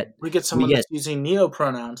 We get someone that's using neo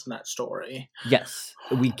pronouns in that story. Yes,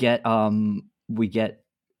 we get the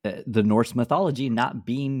Norse mythology not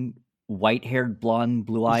being white-haired, blonde,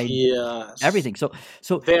 blue-eyed, Yes. everything. So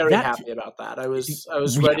Very that happy about that. I was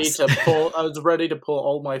ready yes. to pull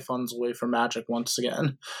all my funds away from Magic once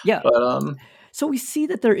again. Yeah. But So we see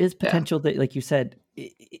that there is potential that, like you said,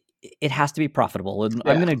 it has to be profitable. And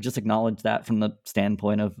I'm Yeah. going to just acknowledge that from the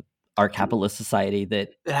standpoint of our capitalist society,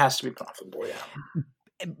 that it has to be profitable, yeah.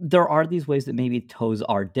 there are these ways that maybe toes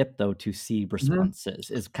are dipped, though, to see responses,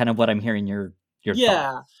 is kind of what I'm hearing your thought.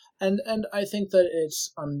 Yeah. And I think that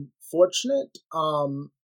it's unfortunate.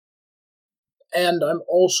 And I'm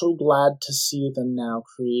also glad to see them now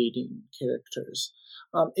creating characters.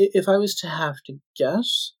 If I was to have to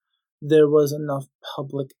guess, there was enough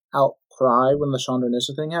public outcry when the Chandra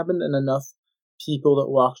Nissa thing happened, and enough people that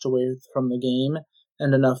walked away from the game,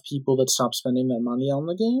 and enough people that stopped spending their money on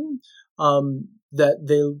the game, that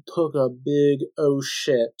they took a big oh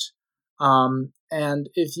shit. And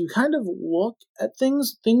if you kind of look at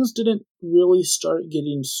things didn't really start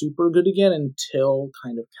getting super good again until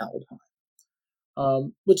kind of Kaldheim.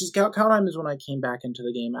 Which is Kaldheim is when I came back into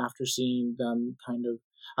the game after seeing them kind of.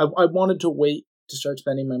 I wanted to wait to start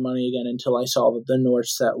spending my money again until I saw that the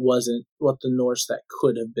Norse set wasn't what the Norse set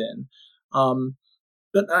could have been.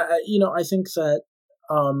 But I think that,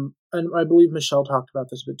 and I believe Michelle talked about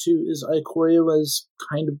this a bit too, is Ikoria was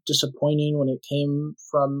kind of disappointing when it came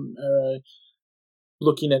from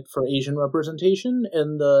looking at for Asian representation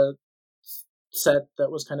in the set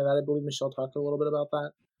that was kind of that. I believe Michelle talked a little bit about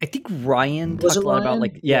that. I think Ryan talked a lot about,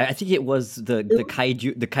 like, I think it was the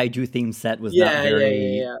kaiju theme set was not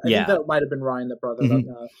very. Yeah. I think that might have been Ryan that brought that up.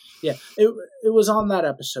 Yeah, it was on that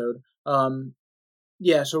episode.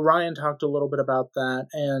 So Ryan talked a little bit about that,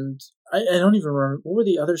 and I don't even remember what were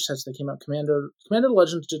the other sets that came out. Commander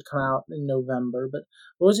Legends did come out in November, but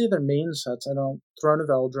what was the other main sets? I don't. Throne of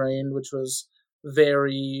Eldraine, which was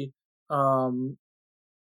very. I mean,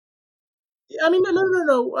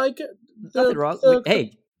 no. Like nothing wrong.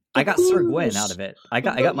 Hey, I got Sir Gwyn out of it. I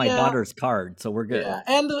got my daughter's card, so we're good. Yeah,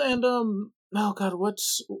 and oh god,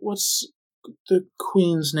 what's the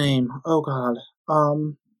queen's name? Oh god,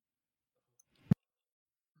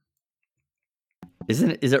 is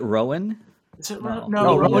it Rowan? Is it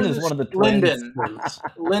no, Rowan is one of the twins. Linden. It's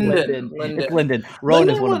Linden. Rowan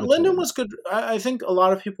is one of the Linden was good. I think a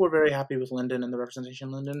lot of people were very happy with Linden and the representation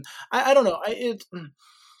of Linden. I don't know.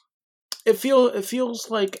 It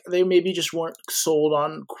feels like they maybe just weren't sold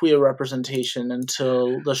on queer representation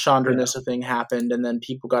until the Chandra Nissa thing happened, and then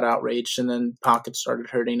people got outraged, and then pockets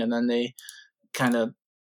started hurting, and then they kind of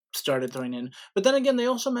started throwing in. But then again, they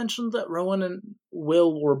also mentioned that Rowan and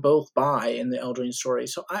Will were both bi in the Eldraine story,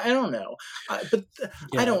 so I don't know. I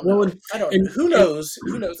don't know. I don't. And who knows?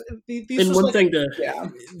 Who knows? And one thing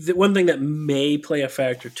that may play a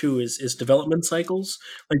factor too is development cycles.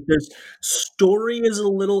 Like, there's story is a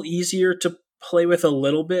little easier to play with a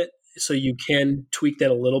little bit, so you can tweak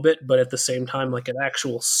that a little bit. But at the same time, like an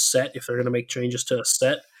actual set, if they're going to make changes to a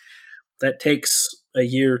set, that takes a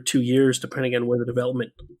year, 2 years, depending on where the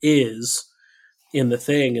development is in the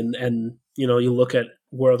thing. And you look at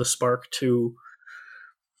War of the Spark to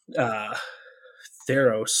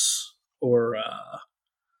Theros or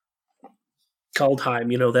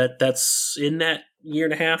Kaldheim, that's in that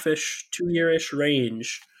 1.5-ish, 2-year-ish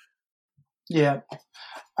range. Yeah.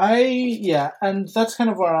 And that's kind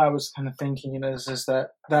of what I was kind of thinking is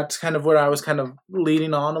that's kind of what I was kind of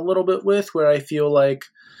leading on a little bit with, where I feel like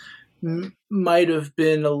might have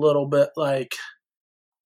been a little bit like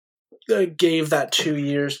gave that 2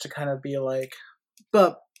 years to kind of be like,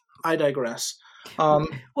 but I digress.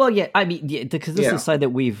 Well, yeah, I mean, because this is the side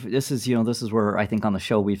that this is where I think on the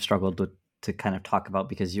show we've struggled to kind of talk about,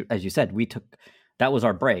 because as you said, that was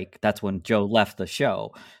our break. That's when Joe left the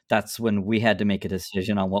show. That's when we had to make a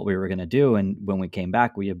decision on what we were going to do. And when we came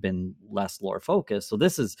back, we have been less lore focused. So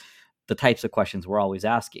this is the types of questions we're always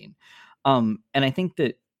asking. And I think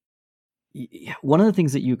that one of the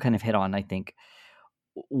things that you kind of hit on, I think,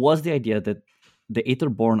 was the idea that the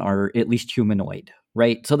Aetherborn are at least humanoid,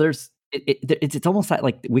 right? So it's almost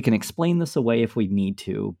like we can explain this away if we need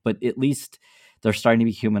to, but at least they're starting to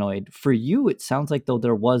be humanoid. For you, it sounds like though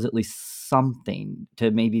there was at least something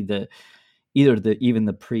to maybe even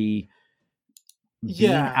the pre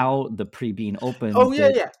being out, the pre being open. Oh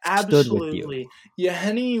yeah, absolutely.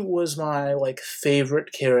 Yahenni was my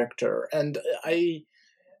favorite character, and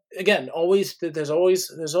again, there's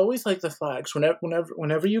always like the flags.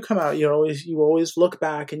 Whenever you come out, you always look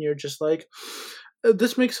back and you're just like,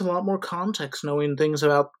 this makes a lot more context knowing things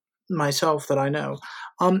about myself that I know.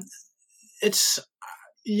 It's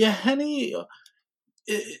Yahenni.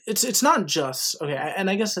 It's not just okay, and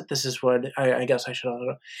I guess that this is what I guess I should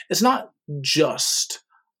also. It's not just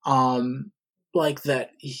like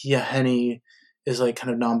that Yahenni is like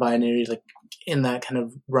kind of non-binary, like in that kind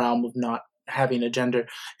of realm of not having a gender.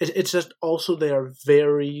 It's just also they are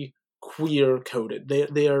very queer coded.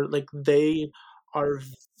 They are like they are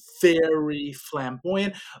very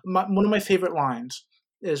flamboyant. One of my favorite lines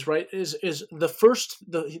is the first.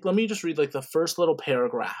 Let me just read like the first little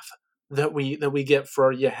paragraph that we get for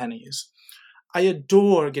our Yahennis. I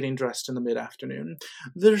adore getting dressed in the mid-afternoon.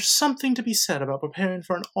 There's something to be said about preparing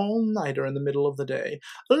for an all-nighter in the middle of the day,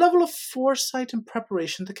 a level of foresight and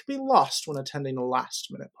preparation that can be lost when attending a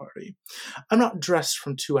last-minute party. I'm not dressed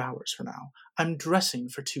from 2 hours from now. I'm dressing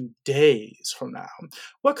for 2 days from now.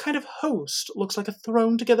 What kind of host looks like a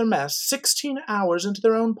thrown-together mess 16 hours into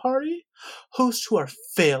their own party? Hosts who are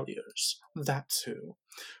failures. That's who.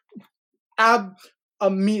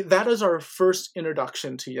 That is our first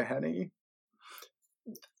introduction to Yahenni.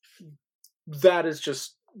 That is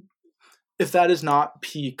just, if that is not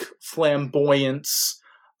peak flamboyance,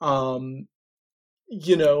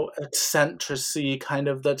 eccentricity kind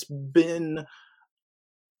of that's been,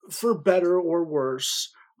 for better or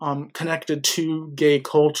worse, connected to gay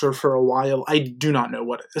culture for a while, I do not know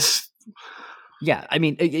what it is. Yeah, I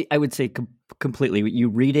mean, I would say completely. You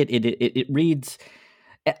read it, it reads,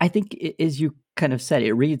 I think, as you kind of said,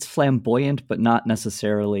 it reads flamboyant, but not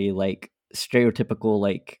necessarily like stereotypical,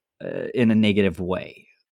 like in a negative way.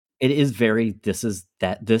 It is very, this is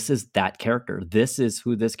that character. This is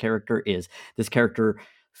who this character is. This character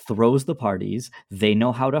throws the parties. They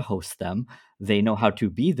know how to host them. They know how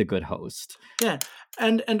to be the good host. Yeah.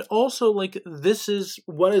 And also, like, this is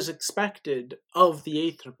what is expected of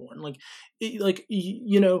the Aetherborn.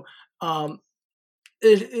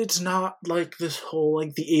 It's not like this whole,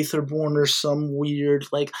 like, the Aetherborn are some weird,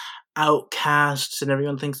 like, outcasts and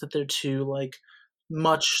everyone thinks that they're too, like,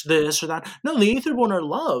 much this or that. No, the Aetherborn are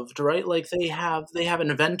loved, right? Like, they have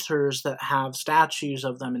inventors that have statues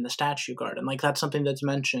of them in the statue garden. Like, that's something that's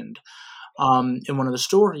mentioned in one of the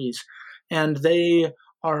stories. And they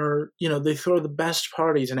are, they throw the best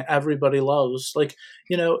parties and everybody loves. Like,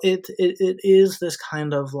 it is this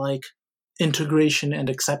kind of, like, integration and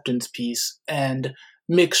acceptance piece, and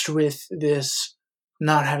mixed with this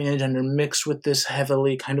not having a gender, mixed with this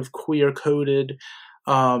heavily kind of queer coded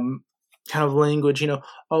kind of language,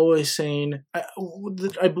 always saying,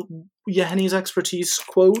 Yahenni's expertise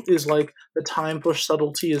quote is like, the time for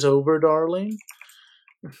subtlety is over, darling.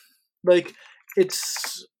 Like,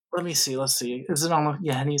 it's, let's see. Is it on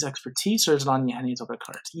Yahenni's expertise or is it on Yahenni's other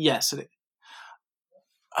cards? Yes, it is.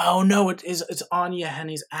 Oh no, it's on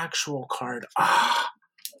Yahenni's actual card. Yeah.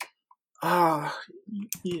 Oh,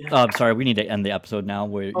 I'm sorry. We need to end the episode now.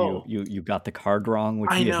 Where you got the card wrong,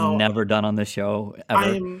 which we have never done on the show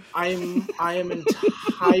ever. I am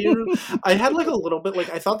entire. I had like a little bit,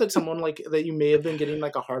 like, I thought that someone, like, that you may have been getting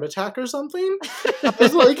like a heart attack or something. I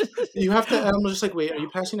was like, you have to. And I'm just like, wait, are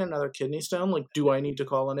you passing another kidney stone? Like, do I need to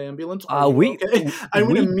call an ambulance? I went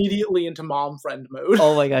immediately into mom friend mode.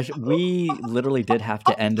 Oh my gosh, we literally did have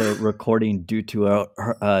to end a recording due to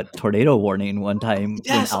a tornado warning one time.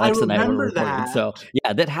 Yes, when Alex I and I were remember recording. that. So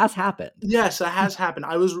yeah, that has happened. Yes, that has happened.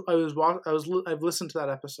 I've listened to that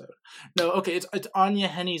episode. No, okay, it's on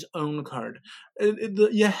Yahenni's own card.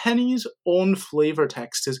 Yahenni's own flavor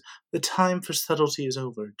text is, the time for subtlety is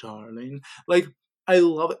over, darling. Like, I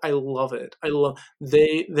love it.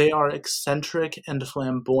 They are eccentric and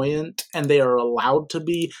flamboyant, and they are allowed to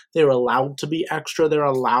be. They're allowed to be extra. They're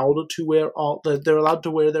allowed to wear they're allowed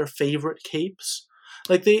to wear their favorite capes.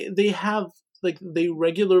 Like, they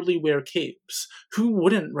regularly wear capes. Who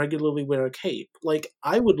wouldn't regularly wear a cape? Like,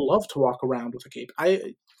 I would love to walk around with a cape.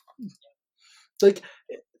 I like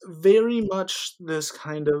very much this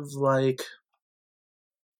kind of, like,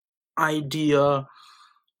 idea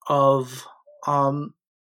of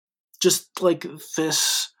just like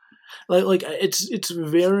this, like it's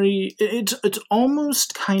very, it's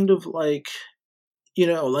almost kind of like,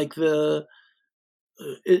 like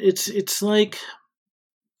it's like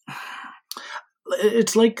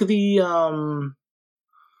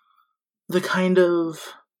the kind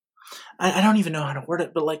of, I don't even know how to word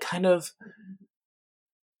it, but like kind of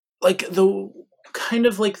like the kind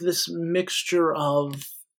of like this mixture of,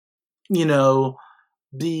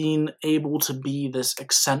 being able to be this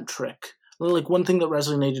eccentric. Like, one thing that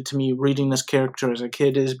resonated to me reading this character as a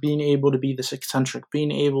kid is being able to be this eccentric,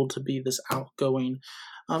 being able to be this outgoing,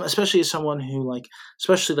 especially as someone who, like,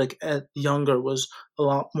 especially like at younger, was a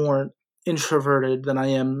lot more introverted than I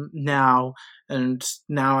am now, and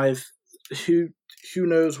now who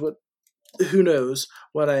knows what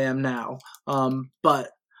I am now. But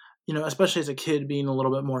especially as a kid, being a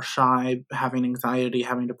little bit more shy, having anxiety,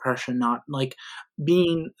 having depression, not like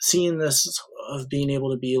seeing this of being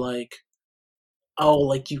able to be like, oh,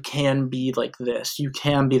 like you can be like this, you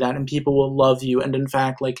can be that, and people will love you. And in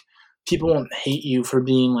fact, like people won't hate you for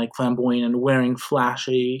being like flamboyant and wearing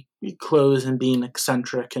flashy clothes and being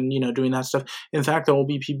eccentric and, doing that stuff. In fact, there will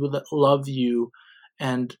be people that love you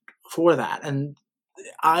and for that. And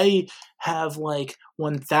I have like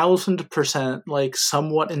 1000% like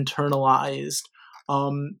somewhat internalized.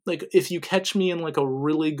 Like if you catch me in like a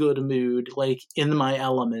really good mood, like in my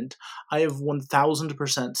element, I have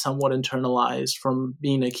 1000% somewhat internalized from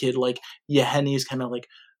being a kid, like Yahenni's kind of like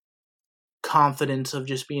confidence of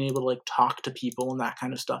just being able to like talk to people and that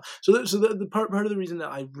kind of stuff. So the part of the reason that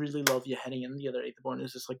I really love Yahenni and the other Aetherborn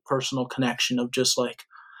is this like personal connection of just like,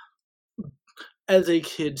 as a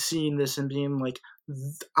kid seeing this and being like,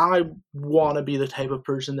 I want to be the type of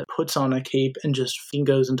person that puts on a cape and just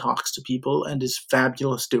goes and talks to people and is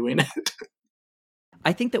fabulous doing it.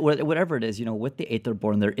 I think that whatever it is, with the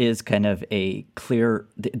Aetherborn, there is kind of a clear,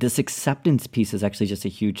 this acceptance piece is actually just a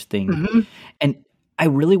huge thing. Mm-hmm. And I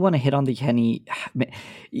really want to hit on the Yahenni.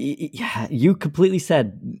 Yeah, you completely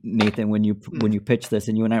said, Nathan, when you pitched this,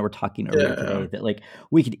 and you and I were talking earlier today, that like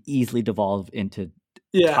we could easily devolve into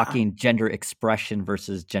talking gender expression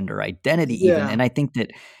versus gender identity even. And I think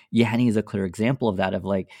that Yahenni is a clear example of that, of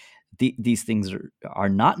like these things are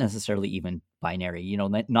not necessarily even binary.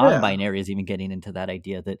 Non-binary is even getting into that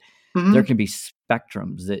idea that there can be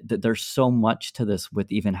spectrums, that there's so much to this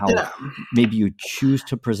with even how maybe you choose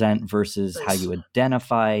to present versus how you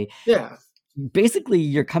identify. Basically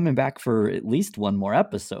you're coming back for at least one more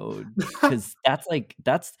episode, because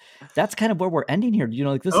that's kind of where we're ending here.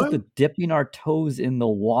 Like this is the dipping our toes in the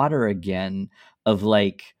water again of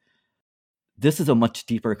like, this is a much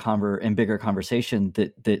deeper and bigger conversation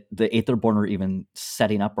that the Aetherborn are even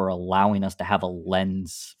setting up or allowing us to have a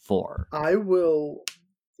lens for. I will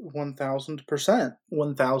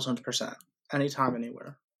 1000%, anytime,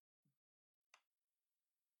 anywhere.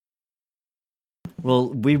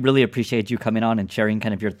 Well, we really appreciate you coming on and sharing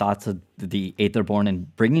kind of your thoughts of the Aetherborn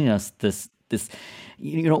and bringing us this.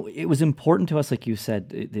 It was important to us, like you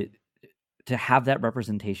said, to have that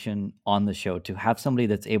representation on the show, to have somebody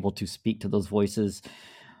that's able to speak to those voices,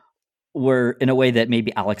 where in a way that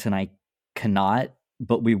maybe Alex and I cannot,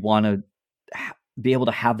 but we want to be able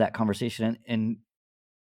to have that conversation and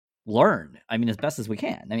learn. I mean, as best as we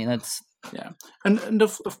can. I mean, that's and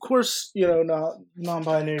of course, not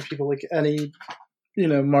non-binary people, like any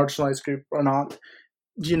marginalized group, are not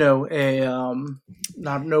no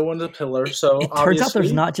one's a pillar. So it turns out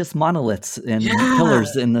there's not just monoliths and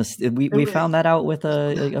pillars in this. We found that out with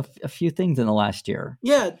a few things in the last year.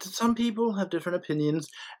 Some people have different opinions,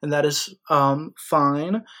 and that is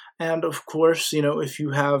fine. And of course, if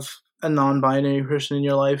you have a non-binary person in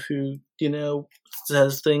your life who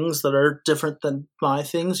says things that are different than my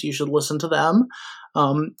things, you should listen to them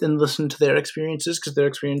and listen to their experiences, because their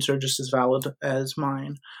experiences are just as valid as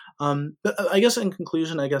mine. But I guess in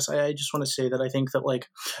conclusion, I just want to say that I think that, like,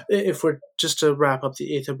 if we're just to wrap up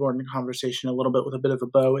the Aetherborn conversation a little bit with a bit of a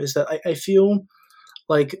bow, is that I feel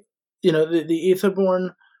like, the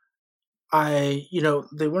Aetherborn,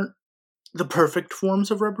 they weren't the perfect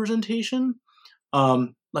forms of representation.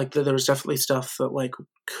 Like there was definitely stuff that like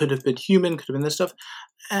could have been human, could have been this stuff.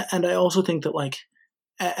 And I also think that, like,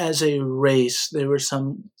 as a race, there was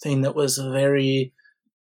something that was very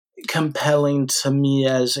compelling to me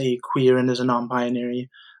as a queer and as a non-binary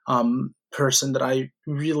person, that I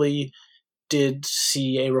really did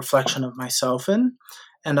see a reflection of myself in.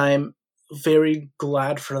 And I'm very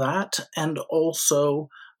glad for that, and also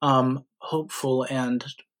hopeful and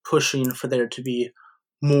pushing for there to be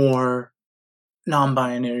more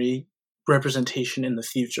non-binary representation in the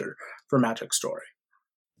future for Magic Story.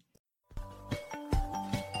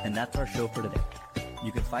 And that's our show for today.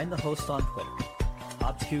 You can find the host on Twitter.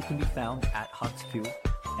 HobbsQ can be found at HobbsQ,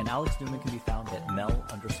 and Alex Newman can be found at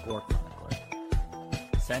Mel_Chronicler.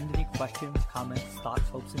 Send any questions, comments, thoughts,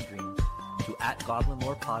 hopes, and dreams to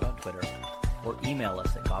 @GoblinLorePod on Twitter, or email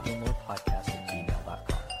us at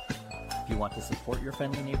goblinlorepodcast@gmail.com. If you want to support your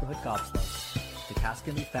friendly neighborhood gobslugs, the cast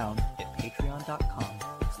can be found at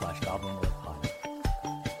patreon.com/goblinlorepod.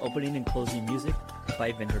 Opening and closing music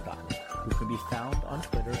by Vindergotten, who can be found on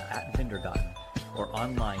Twitter at Vindergotten or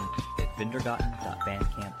online at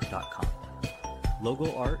vindergotten.bandcamp.com.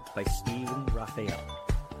 Logo art by Steven Raphael,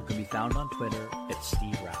 who can be found on Twitter at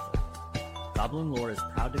Steve Raffle. Goblin Lore is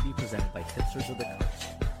proud to be presented by Hipsters of the Coast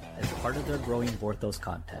as part of their growing Vorthos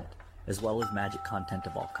content, as well as magic content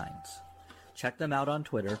of all kinds. Check them out on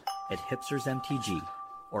Twitter at HipstersMTG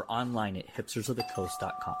or online at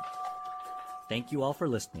hipstersofthecoast.com. Thank you all for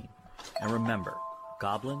listening, and remember,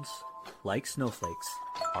 Goblins, like snowflakes,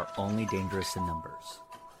 are only dangerous in numbers.